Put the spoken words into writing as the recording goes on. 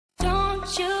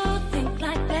Don't you think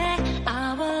like that?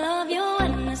 I will love you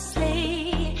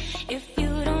endlessly. If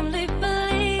you don't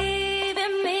believe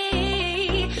in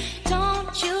me,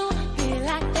 don't you be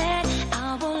like that?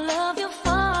 I will love you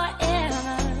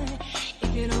forever.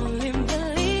 If you don't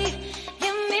believe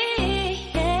in me,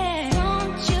 yeah.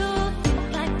 Don't you think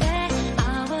like that?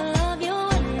 I will love you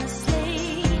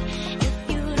endlessly. If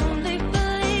you don't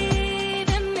believe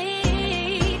in me,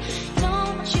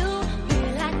 don't you be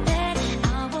like that?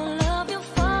 I will love you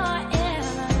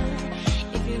forever.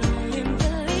 If you don't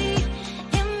believe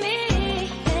in me,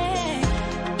 yeah.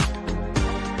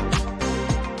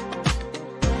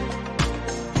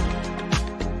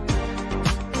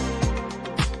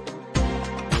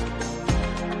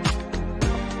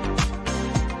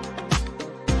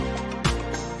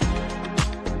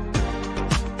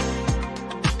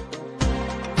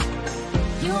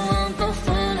 You won't go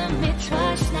fooling me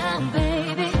twice now,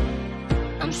 baby.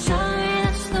 I'm sorry,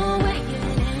 that's the way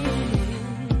it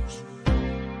is.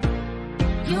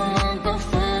 You won't go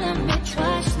fooling me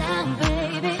twice now,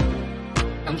 baby.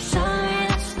 I'm sorry,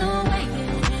 that's the way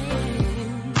it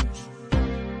is.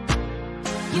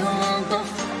 You won't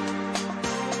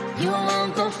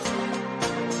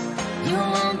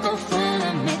go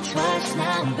fooling me twice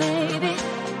now, baby.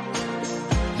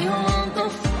 You won't go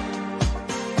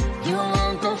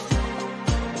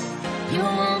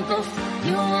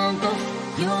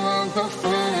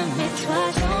fooling me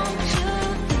twice. Don't you